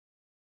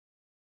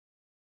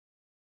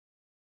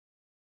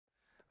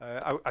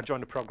I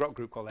joined a prog rock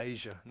group called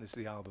Asia, and this is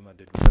the album I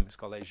did with them. It's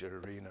called Asia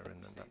Arena,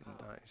 and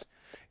nice.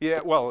 Yeah,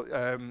 well,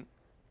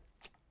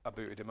 I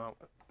booted him out.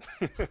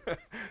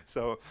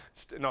 So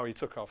no, he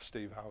took off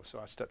Steve Howe, so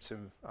I stepped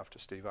in after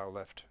Steve Howe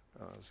left.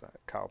 I was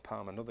Carl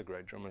Palmer, another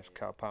great drummer,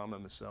 Carl Palmer,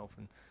 myself,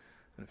 and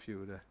a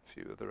few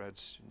other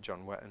heads,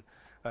 John Wetton.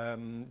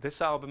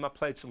 This album I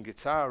played some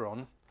guitar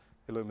on,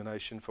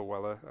 Illumination for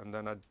Weller, and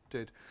then I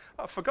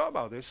forgot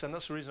about this, and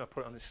that's the reason I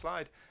put it on this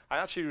slide. I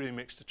actually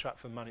remixed a track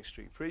from Manic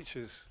Street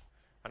Preachers,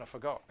 and I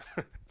forgot.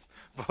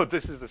 But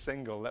this is the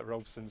single, Let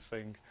Robson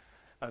Sing.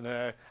 And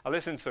I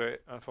listened to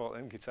it, and I thought,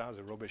 them guitars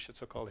are rubbish. I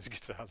took all his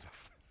guitars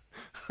off.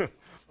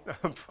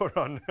 And put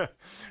on,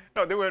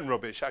 no, they weren't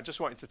rubbish. I just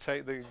wanted to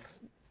take the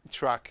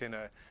track in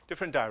a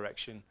different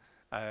direction,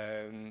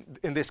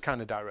 in this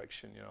kind of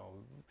direction, you know.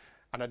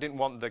 And I didn't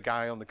want the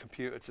guy on the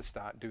computer to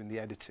start doing the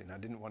editing. I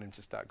didn't want him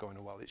to start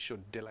going, well, it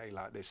should delay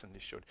like this and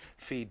it should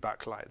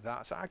feedback like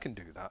that. So I can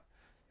do that.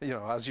 You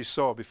know, as you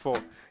saw before,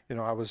 you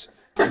know,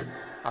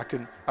 I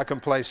can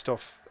play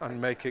stuff and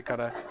make it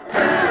kind of,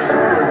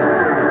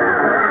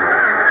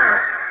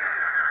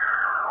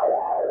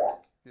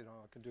 you know,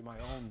 I can do my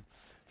own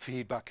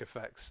feedback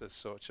effects as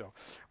such,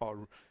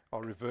 or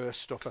reverse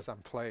stuff as I'm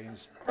playing.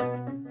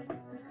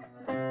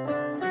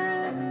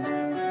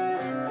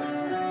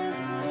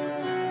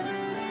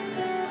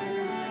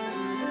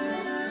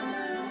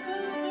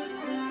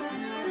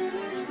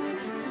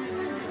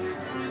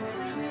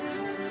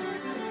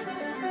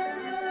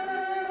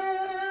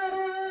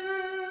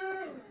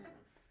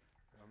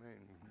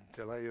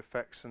 Delay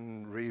effects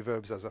and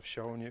reverbs, as I've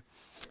shown you.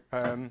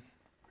 But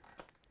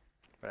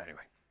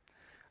anyway,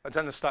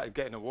 then I started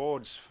getting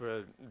awards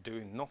for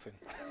doing nothing.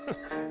 I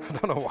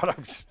don't know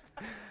what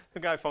the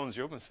guy phones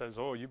you up and says,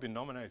 "Oh, you've been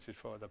nominated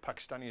for the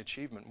Pakistani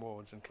Achievement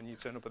Awards, and can you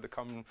turn up at the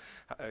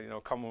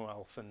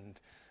Commonwealth and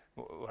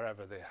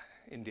wherever, the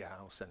India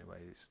House anyway,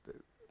 it's the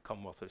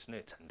Commonwealth, it's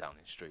near 10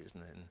 Downing Street,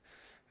 isn't it? And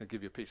they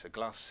give you a piece of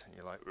glass, and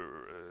you're like,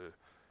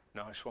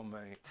 nice one,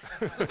 mate."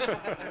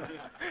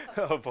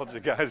 A bunch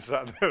of guys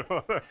sat there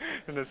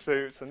in the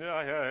suits, and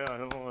yeah,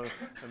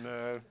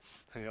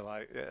 and you're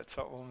like, yeah,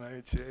 top one,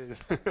 mate, cheers.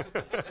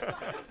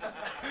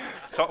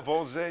 Top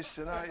balls this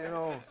tonight, you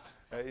know.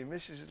 Your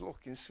missus is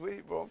looking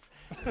sweet, Bob.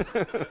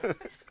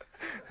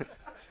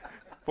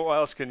 But what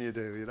else can you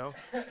do, you know?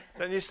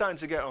 Then you're starting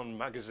to get on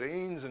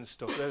magazines and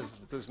stuff.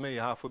 There's me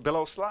halfway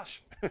below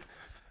Slash.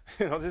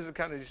 You know, this is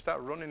kind of, you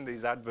start running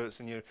these adverts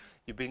and you're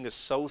being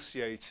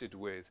associated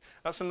with.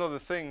 That's another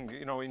thing,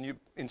 you know,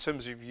 in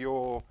terms of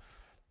your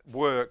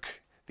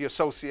work, the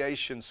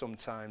association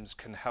sometimes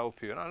can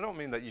help you. And I don't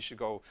mean that you should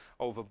go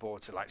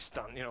overboard to like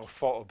stand, you know,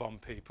 photobomb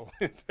people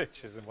in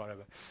pictures and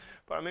whatever.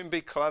 But I mean,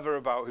 be clever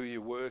about who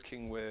you're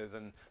working with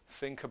and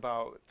think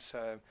about,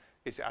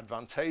 is it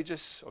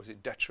advantageous or is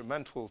it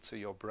detrimental to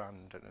your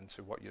brand and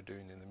to what you're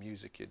doing in the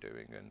music you're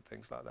doing and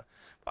things like that.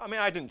 But I mean,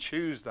 I didn't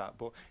choose that,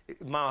 but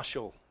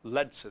Marshall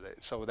led to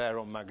it. So their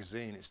own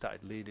magazine, it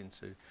started leading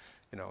to,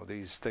 you know,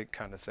 these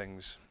kind of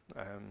things.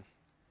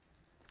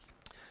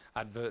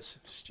 Adverts,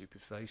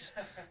 stupid face.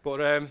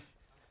 But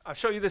I'll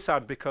show you this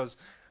ad because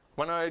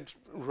when I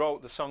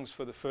wrote the songs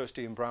for the first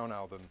Ian Brown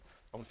album,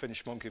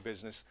 Unfinished Monkey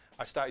Business,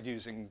 I started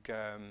using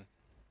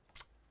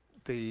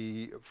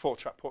the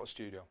 4-track Porter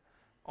Studio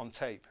on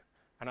tape,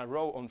 and I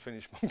wrote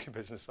Unfinished Monkey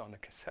Business on a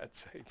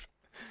cassette tape.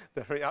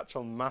 The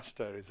actual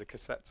master is a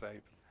cassette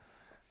tape.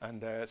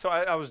 And so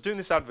I was doing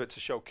this advert to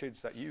show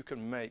kids that you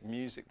can make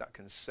music that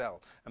can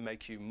sell and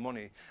make you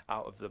money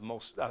out of the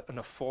most an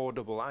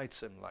affordable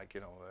item, like,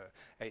 you know,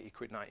 80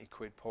 quid, 90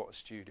 quid Porter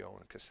Studio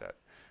on a cassette.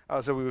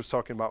 As we was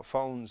talking about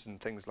phones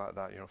and things like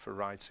that, you know, for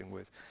writing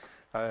with.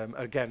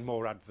 Again,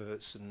 more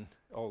adverts, and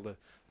all the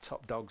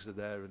top dogs are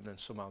there, and then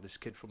somehow this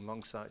kid from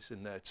Longsight's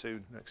in there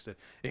too, next to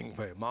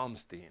Yngwie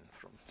Malmsteen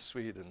from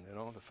Sweden, you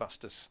know, the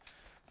fastest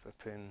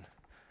flipping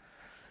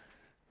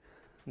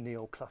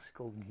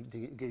neoclassical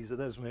geezer.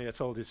 There's me, I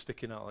told you,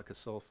 sticking out like a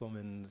sore thumb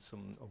in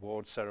some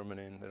award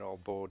ceremony, and they're all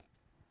bored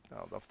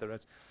out off their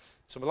heads.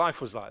 So my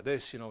life was like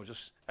this, you know,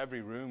 just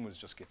every room was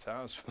just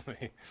guitars for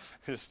me.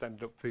 Just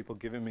ended up people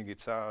giving me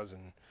guitars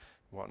and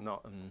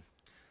whatnot. And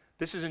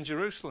this is in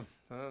Jerusalem.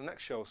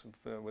 Next show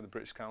with the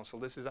British Council.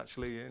 This is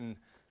actually in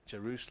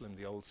Jerusalem,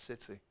 the old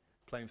city,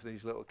 playing for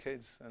these little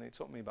kids. And it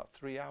took me about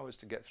 3 hours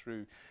to get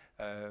through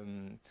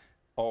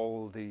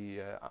all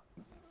the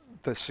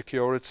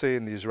security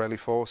and the Israeli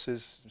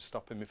forces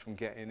stopping me from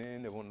getting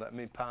in. They wouldn't let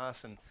me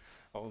pass, and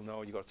oh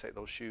no, you got to take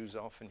those shoes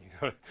off, and you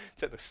got to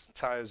take the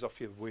tires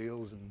off your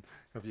wheels and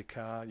of your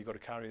car. You got to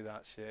carry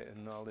that shit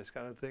and all this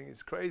kind of thing.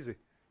 It's crazy,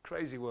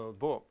 crazy world.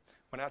 But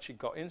when I actually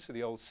got into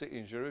the old city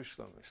in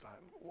Jerusalem, it's like,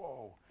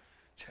 whoa,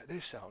 check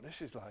this out.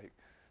 This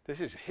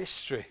is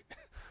history.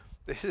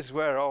 This is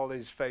where all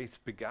these faiths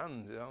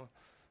began, you know.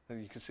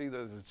 And you can see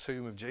there's the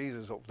tomb of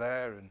Jesus up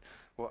there and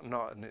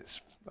whatnot, and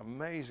it's an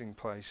amazing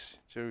place,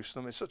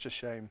 Jerusalem. It's such a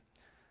shame,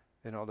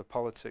 you know, the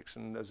politics,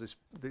 and there's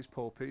these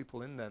poor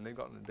people in there, and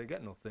they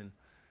get nothing.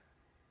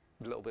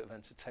 A little bit of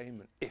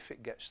entertainment if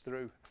it gets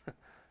through,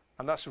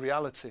 and that's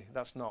reality.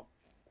 That's not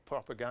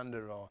propaganda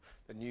or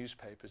the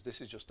newspapers. This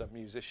is just a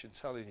musician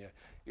telling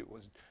you.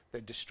 They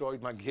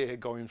destroyed my gear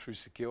going through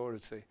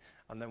security,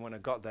 and then when I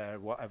got there,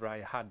 whatever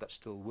I had that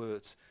still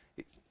worked.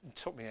 It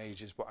took me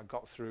ages, but I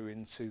got through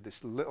into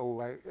this little,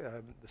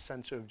 the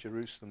centre of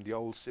Jerusalem, the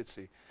old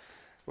city,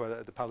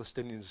 where the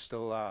Palestinians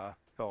still are,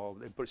 but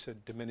it's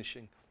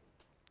diminishing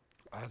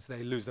as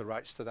they lose the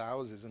rights to the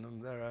houses, and I'm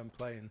there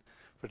playing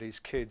for these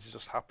kids,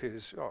 just happy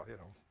as,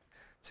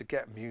 to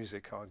get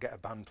music or get a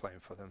band playing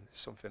for them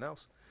is something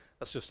else.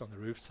 That's just on the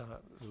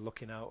rooftop,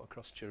 looking out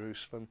across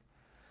Jerusalem.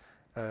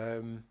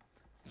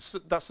 That's the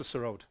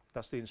sarod.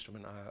 That's the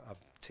instrument I'm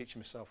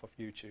teaching myself off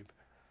YouTube.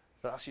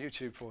 That's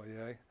YouTube for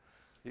you, eh?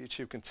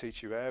 YouTube can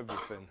teach you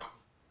everything.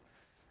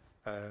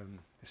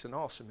 It's an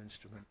awesome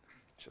instrument,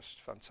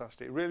 just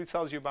fantastic. It really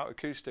tells you about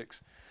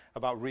acoustics,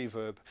 about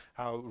reverb,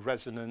 how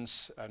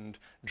resonance and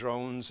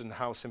drones and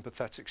how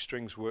sympathetic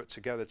strings work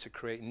together to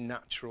create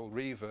natural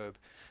reverb.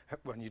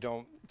 When you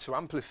don't, to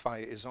amplify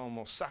it is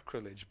almost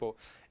sacrilege, but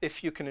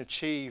if you can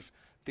achieve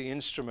the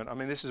instrument, I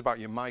mean, this is about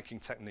your miking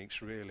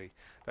techniques really,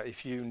 that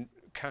if you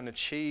can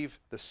achieve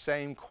the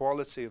same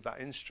quality of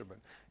that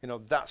instrument,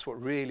 that's what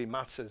really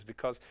matters,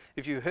 because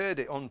if you heard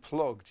it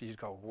unplugged, you'd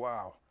go,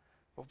 wow,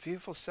 what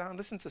beautiful sound,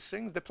 listen to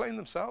strings, they're playing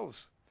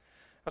themselves.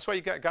 That's why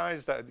you get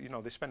guys that,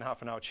 they spend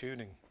half an hour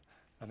tuning,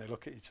 and they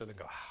look at each other and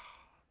go,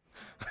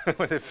 ah.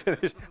 When they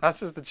finish, that's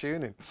just the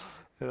tuning,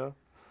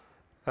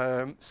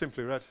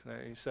 Simply Red,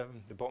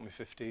 1987, they bought me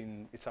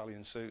 15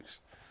 Italian suits.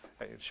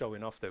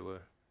 Showing off, they were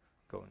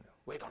going,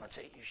 we're going to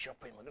take you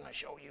shopping, we're going to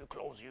show you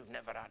clothes you've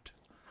never had.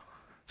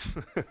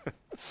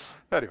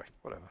 Anyway,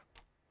 whatever.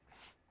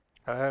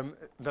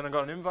 Then I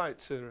got an invite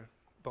to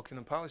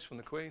Buckingham Palace from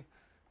the Queen.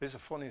 It's the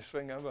funniest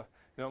thing ever.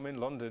 I'm in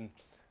London,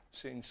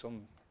 seeing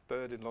some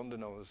bird in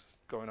London I was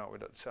going out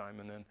with at the time,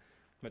 and then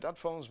my dad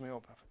phones me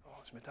up. I think, oh,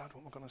 it's my dad,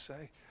 what am I going to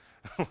say?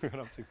 We're going to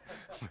have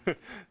to.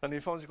 And he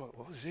phones me, going,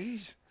 what is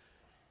these?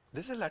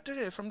 There's a letter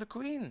here from the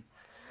Queen.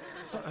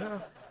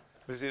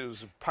 It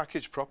was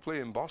packaged properly,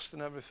 embossed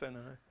and everything.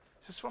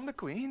 It's from the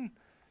Queen.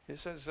 He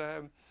says, I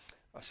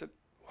said,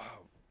 wow,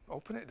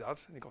 open it, Dad.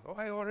 And he goes, oh,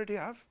 I already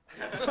have.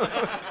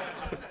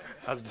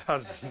 as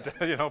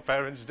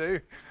parents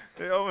do.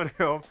 They open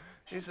it up.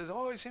 He says,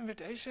 oh, it's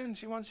invitation.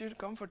 She wants you to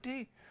come for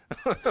tea.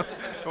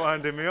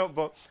 Winding me up.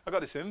 But I got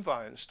this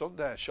invite and stood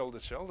there shoulder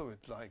to shoulder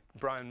with like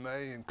Brian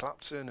May and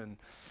Clapton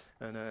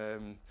and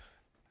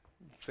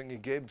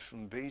Thingy Gibbs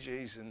from Bee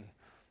Gees and,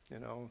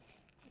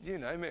 you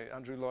name it,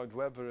 Andrew Lloyd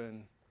Webber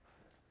and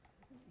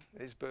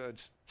his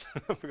birds.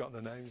 I forgot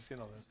the names,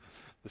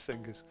 the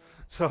singers.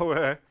 So,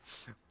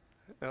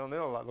 they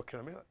all like looking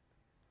at me like,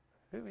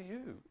 who are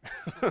you?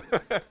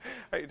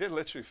 It did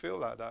literally feel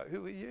like that.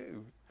 Who are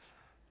you?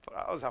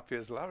 But I was happy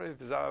as Larry,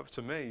 because up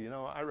to me,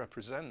 I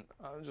represent.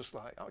 I'm just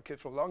like, I'm a kid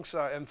from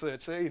Longsight,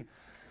 M13.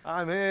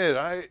 I'm here,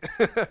 right?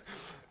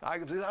 I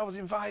was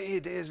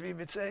invited, here's my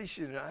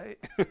invitation, right?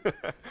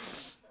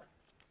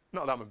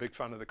 Not that I'm a big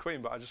fan of the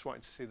Queen, but I just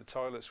wanted to see the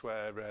toilets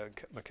where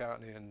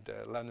McCartney and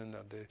Lennon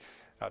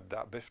had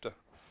that bifter.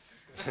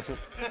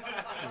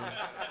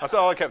 That's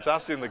all I kept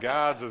asking the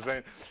guards. I was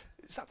saying,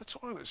 is that the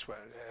toilets where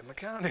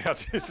McCartney had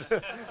just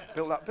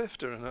built that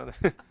bifter? And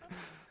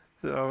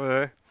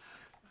so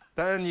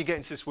then you get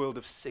into this world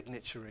of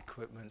signature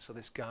equipment. So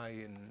this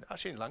guy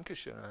actually in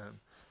Lancashire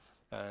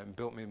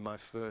built me my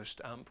first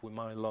amp with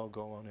my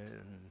logo on it,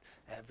 and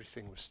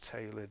everything was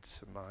tailored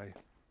to my.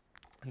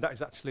 And that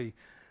is actually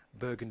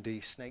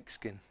burgundy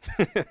snakeskin.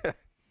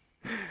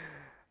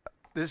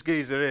 This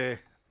geezer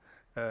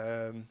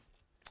here,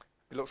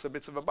 he looks a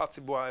bit of a batty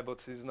boy,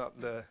 but he's not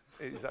the.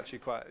 He's actually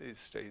quite.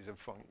 He's a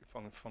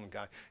fun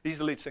guy. He's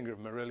the lead singer of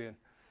Marillion,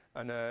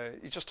 and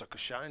he just took a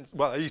shine.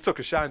 Well, he took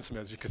a shine to me,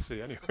 as you can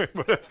see, anyway.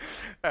 But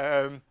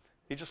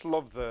he just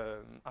loved the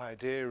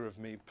idea of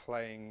me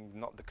playing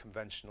not the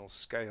conventional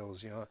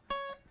scales,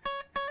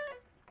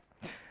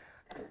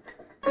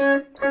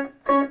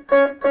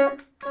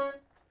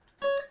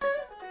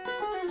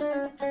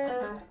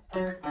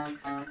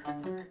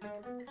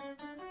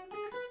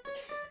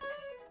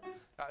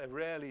 I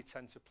rarely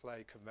tend to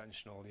play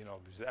conventional,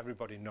 because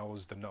everybody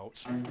knows the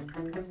notes.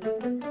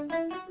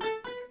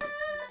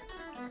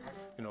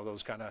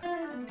 Those kind of,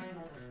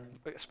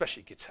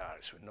 especially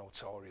guitarists were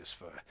notorious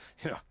for,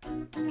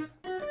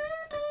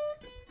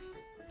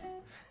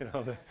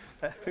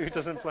 who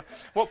doesn't play?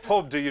 What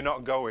pub do you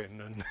not go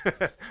in? And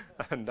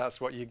and that's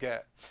what you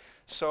get.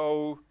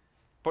 So,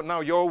 but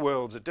now your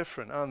worlds are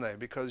different, aren't they?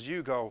 Because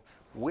you go,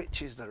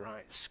 which is the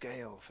right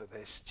scale for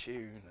this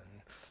tune?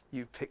 And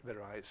you pick the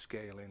right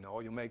scaling,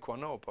 or you make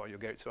one up, or you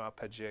get to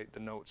arpeggiate the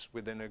notes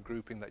within a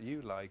grouping that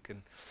you like,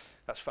 and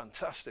that's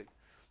fantastic.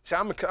 See,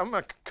 I'm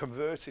a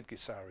converted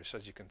guitarist,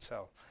 as you can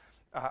tell.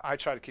 I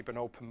try to keep an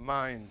open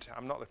mind.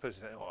 I'm not the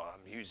person that, oh,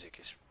 music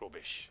is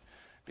rubbish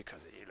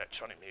because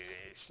electronic music,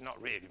 it's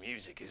not really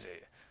music, is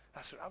it?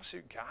 That's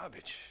absolute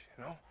garbage,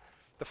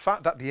 The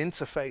fact that the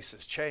interface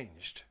has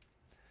changed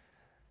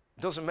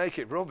doesn't make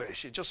it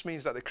rubbish. It just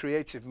means that the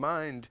creative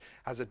mind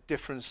has a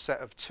different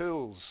set of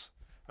tools.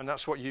 And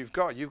that's what you've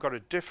got. You've got a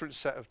different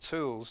set of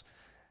tools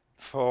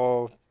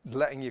for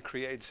letting your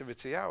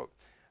creativity out.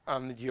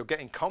 And you're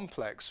getting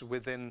complex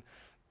within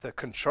the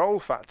control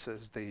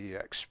factors,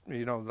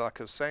 you know,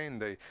 like I was saying,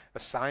 the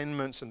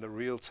assignments and the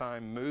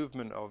real-time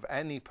movement of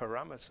any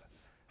parameter.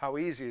 How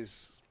easy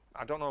is,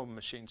 I don't know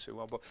machine too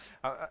well, but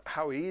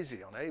how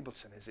easy on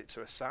Ableton is it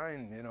to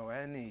assign, you know,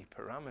 any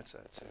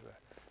parameter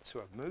to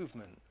a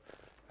movement?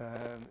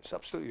 It's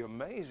absolutely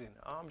amazing.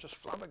 I'm just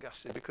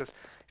flabbergasted because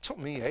it took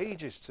me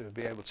ages to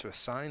be able to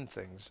assign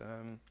things.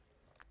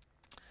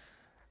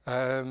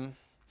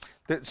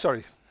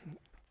 Sorry.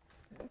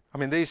 I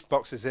mean, these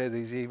boxes here,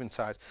 these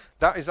Eventides,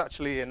 that is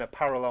actually in a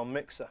parallel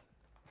mixer.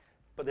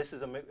 But this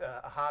is a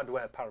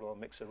hardware parallel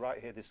mixer right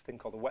here, this thing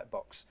called a wet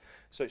box.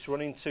 So it's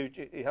running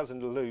it has a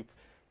loop,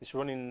 it's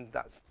running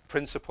that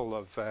principle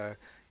of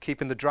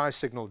keeping the dry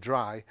signal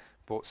dry,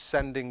 but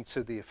sending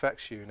to the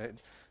effects unit.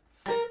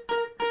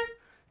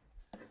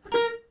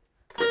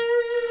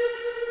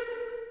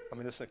 I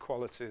mean, it's the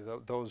quality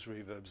of those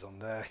reverbs on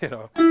there, you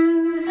know.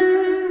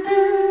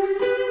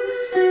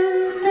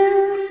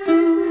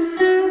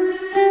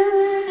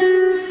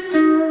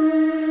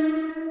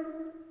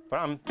 But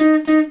I'm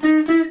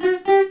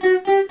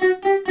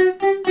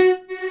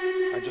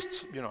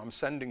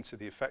sending to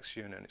the effects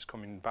unit and it's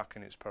coming back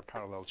in its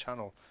parallel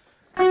channel.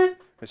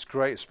 It's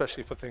great,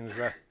 especially for things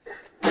there.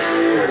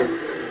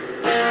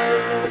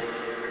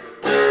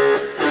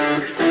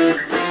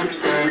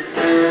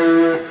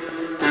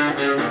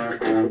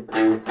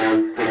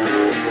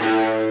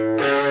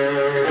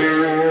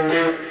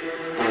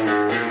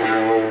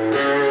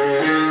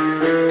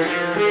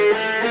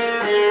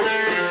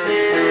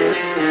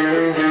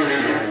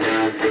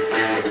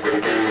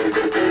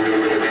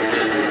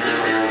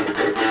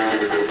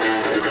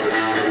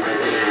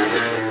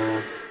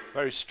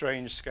 Very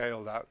strange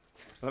scale that.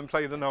 Let me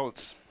play the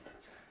notes.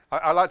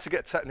 I like to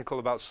get technical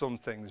about some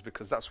things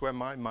because that's where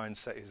my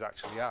mindset is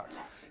actually at.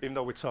 Even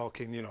though we're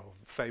talking, you know,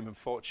 fame and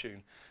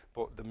fortune,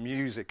 but the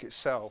music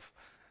itself.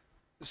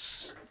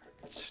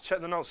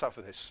 Check the notes out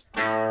for this.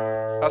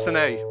 That's an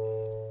A.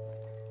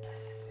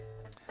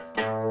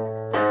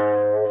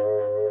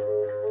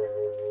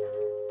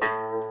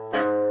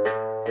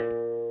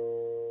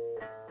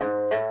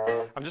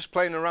 I'm just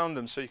playing around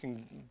them so you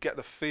can get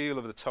the feel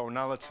of the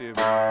tonality of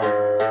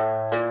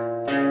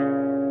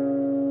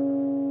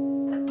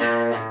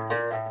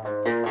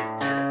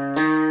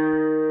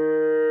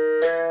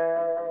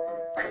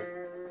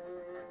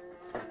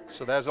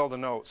So there's all the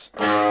notes.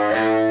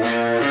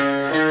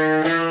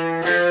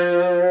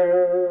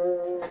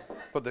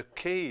 But the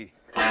key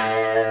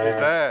is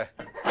there.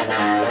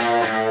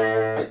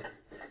 I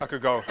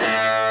could go.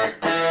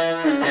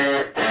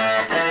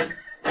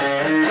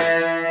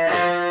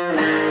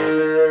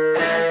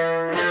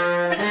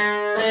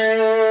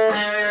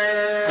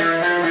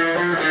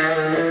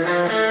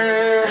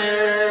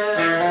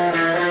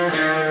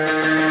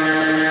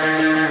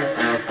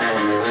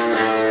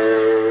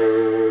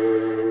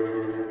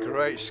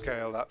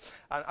 Scale that,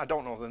 and I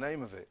don't know the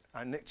name of it.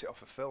 I nicked it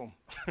off a film.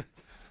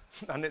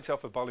 I nicked it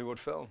off a Bollywood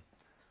film.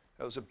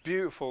 It was a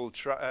beautiful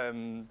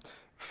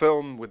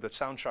film with the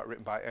soundtrack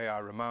written by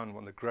A.R. Rahman,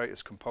 one of the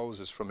greatest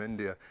composers from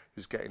India,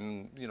 who's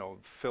getting, you know,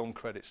 film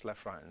credits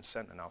left, right, and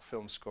centre now,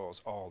 film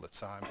scores all the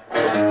time.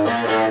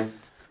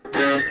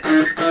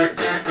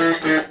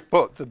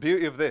 But the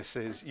beauty of this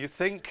is, you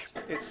think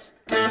it's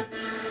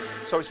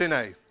in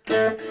A,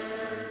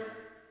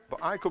 but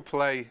I could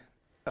play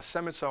a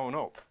semitone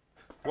up.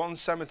 One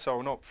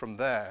semitone up from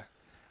there,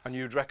 and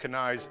you'd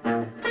recognise.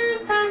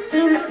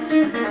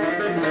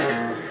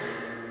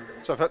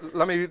 So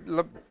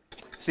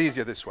it's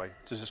easier this way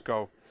to just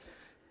go.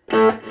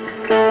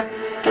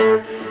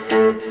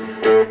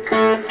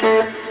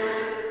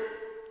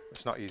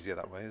 It's not easier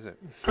that way, is it?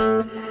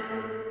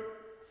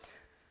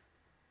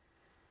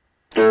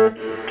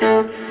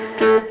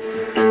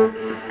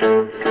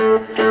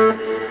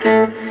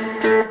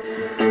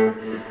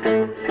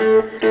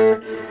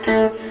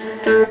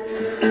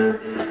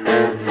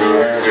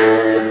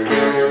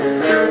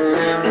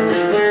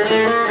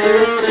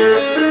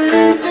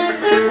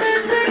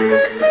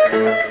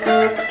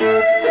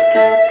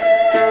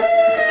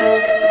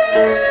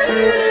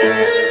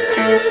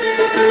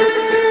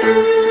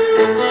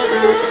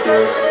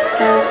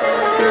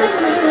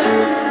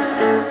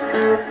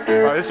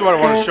 Right, this is what I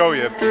want to show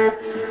you.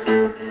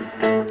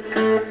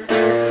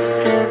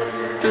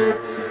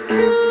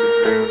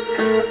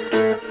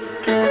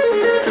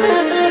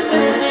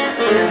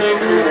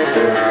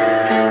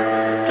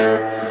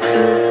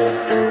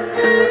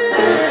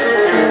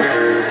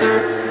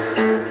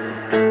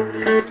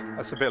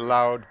 That's a bit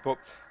loud, but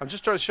I'm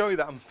just trying to show you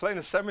that I'm playing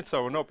a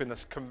semitone up in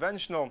this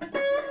conventional.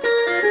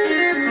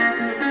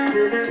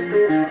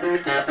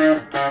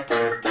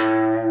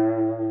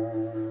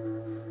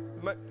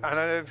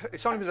 And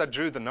it's only because I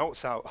drew the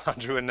notes out. I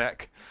drew a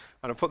neck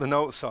and I put the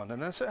notes on,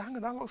 and I said, hang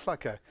on, that looks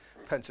like a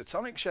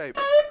pentatonic shape.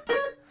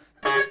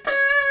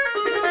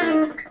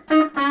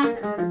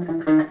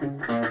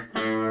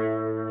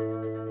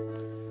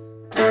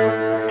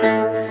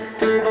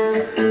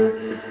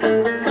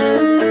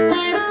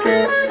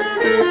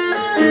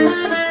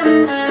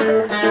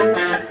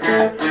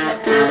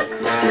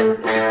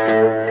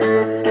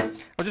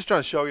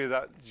 trying to show you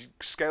that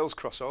scales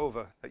cross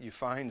over, that you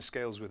find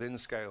scales within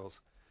scales.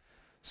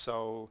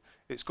 So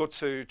it's good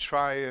to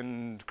try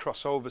and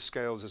cross over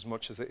scales as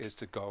much as it is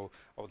to go,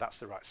 oh, that's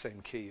the right same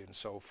key and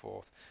so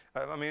forth.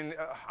 I mean,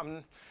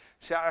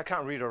 see, I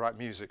can't read or write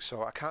music,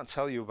 so I can't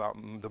tell you about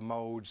the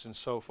modes and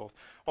so forth.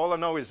 All I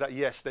know is that,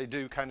 yes, they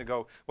do kind of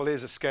go, well,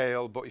 here's a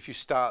scale, but if you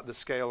start the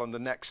scale on the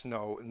next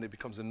note, and it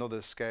becomes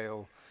another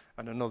scale,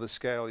 and another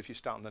scale if you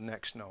start on the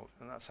next note,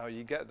 and that's how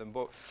you get them.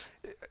 But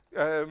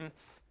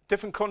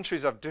different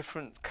countries have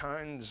different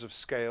kinds of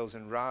scales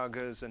and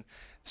ragas, and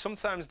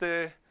sometimes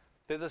they're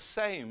the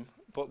same,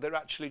 but they're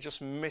actually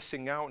just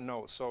missing out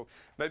notes. So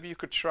maybe you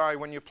could try,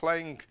 when you're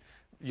playing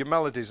your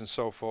melodies and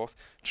so forth,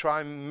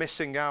 try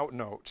missing out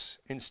notes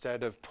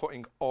instead of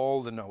putting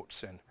all the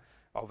notes in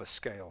of a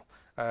scale.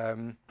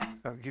 I'll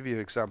give you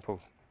an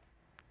example.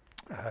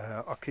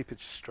 I'll keep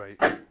it straight.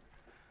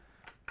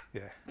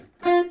 Yeah.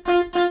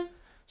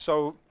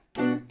 So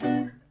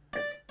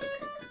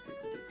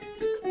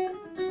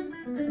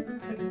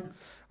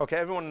okay,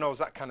 everyone knows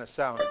that kind of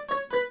sound.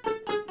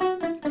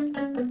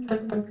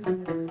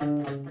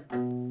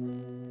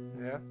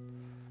 Yeah,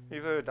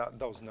 you've heard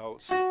those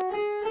notes.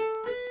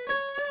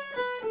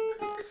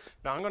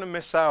 Now I'm going to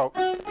miss out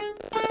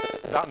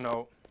that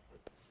note,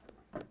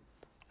 and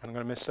I'm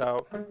going to miss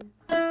out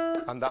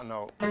and that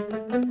note. I'm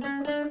going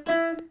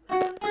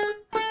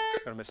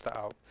to miss that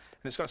out,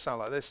 and it's going to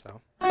sound like this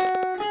now.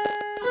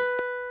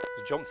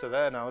 It's jumped to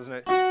there now, isn't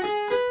it?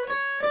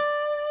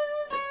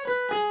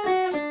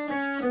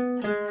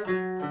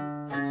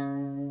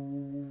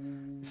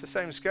 It's the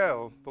same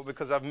scale, but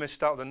because I've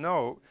missed out the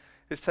note,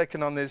 it's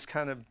taken on this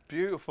kind of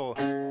beautiful.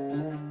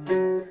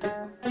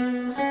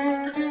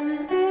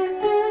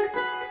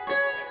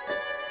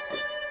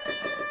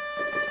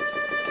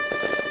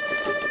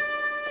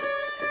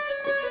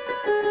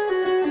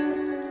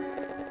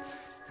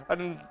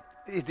 And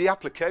the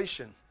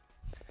application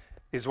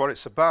is what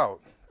it's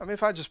about. I mean,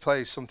 if I just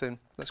play something,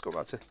 let's go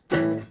back to,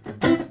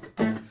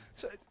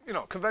 so, you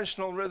know,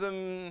 conventional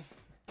rhythm.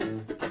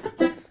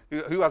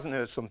 Who hasn't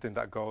heard something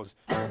that goes,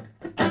 but,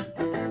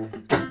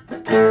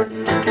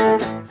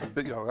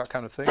 you know, that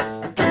kind of thing?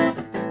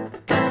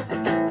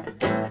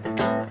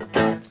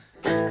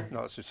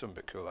 No, let's do something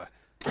a bit cooler.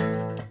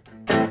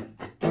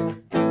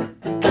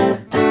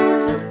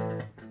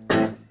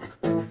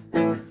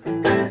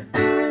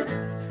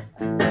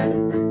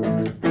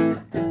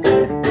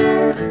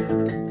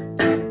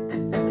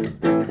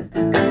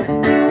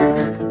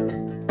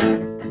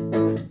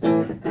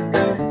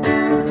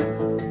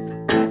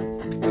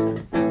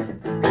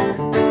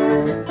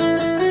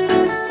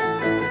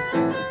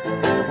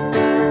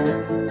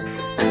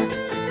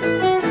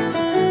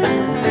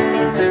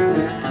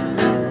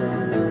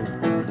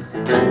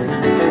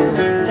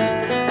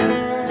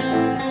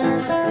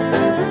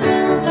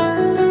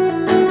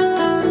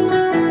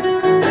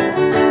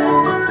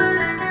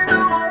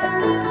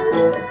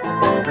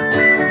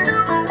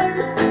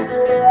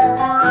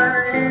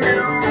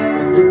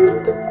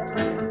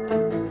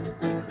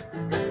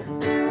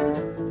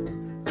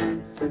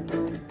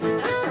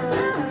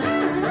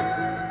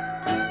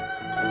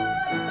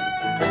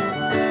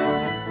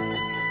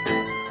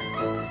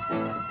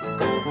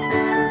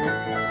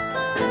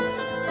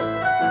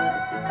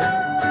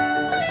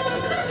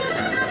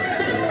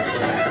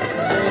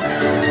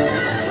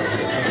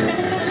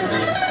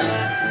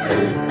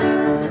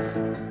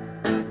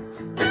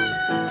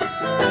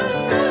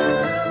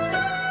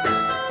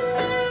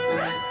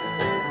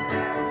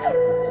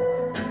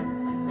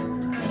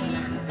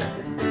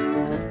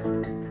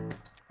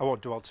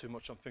 Dwell too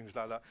much on things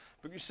like that,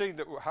 but you see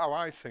that how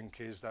I think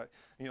is that,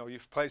 you know, you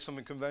play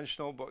something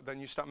conventional, but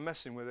then you start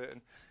messing with it, and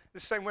the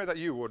same way that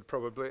you would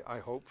probably, I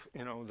hope,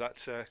 you know,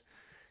 that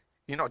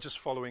you're not just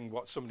following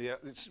what somebody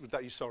else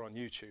that you saw on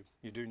YouTube.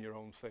 You're doing your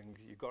own thing.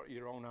 You've got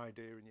your own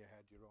idea in your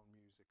head, your own music.